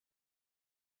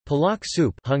Palóc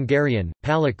soup Hungarian,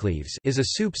 Palakleves is a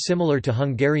soup similar to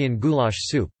Hungarian goulash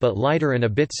soup, but lighter and a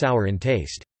bit sour in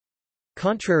taste.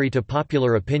 Contrary to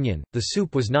popular opinion, the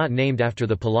soup was not named after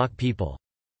the Palóc people.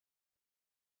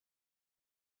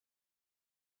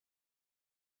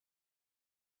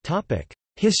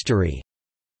 History.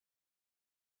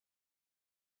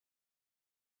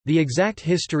 The exact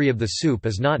history of the soup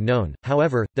is not known,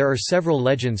 however, there are several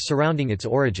legends surrounding its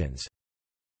origins.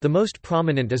 The most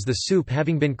prominent is the soup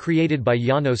having been created by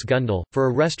János Gundel, for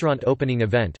a restaurant opening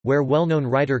event, where well-known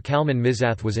writer Kalman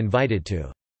Mizath was invited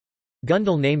to.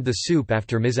 Gundel named the soup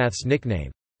after Mizath's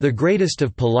nickname, the greatest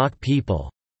of Palóc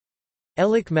people.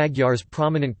 Elik Magyar's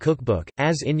prominent cookbook,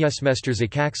 Az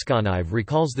Inyesmester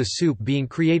recalls the soup being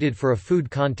created for a food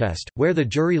contest, where the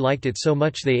jury liked it so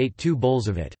much they ate 2 bowls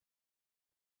of it.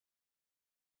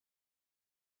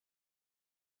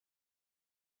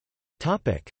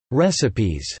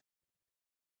 Recipes.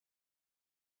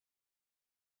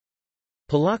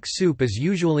 Palóc soup is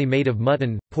usually made of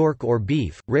mutton, pork or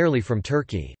beef, rarely from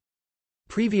turkey.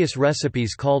 Previous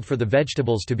recipes called for the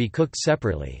vegetables to be cooked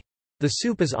separately. The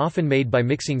soup is often made by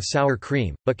mixing sour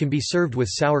cream, but can be served with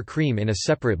sour cream in a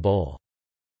separate bowl.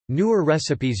 Newer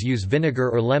recipes use vinegar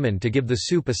or lemon to give the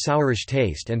soup a sourish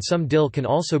taste, and some dill can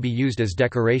also be used as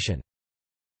decoration.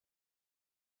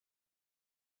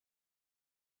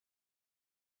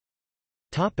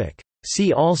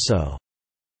 See also: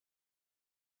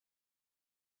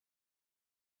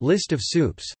 List of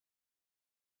soups.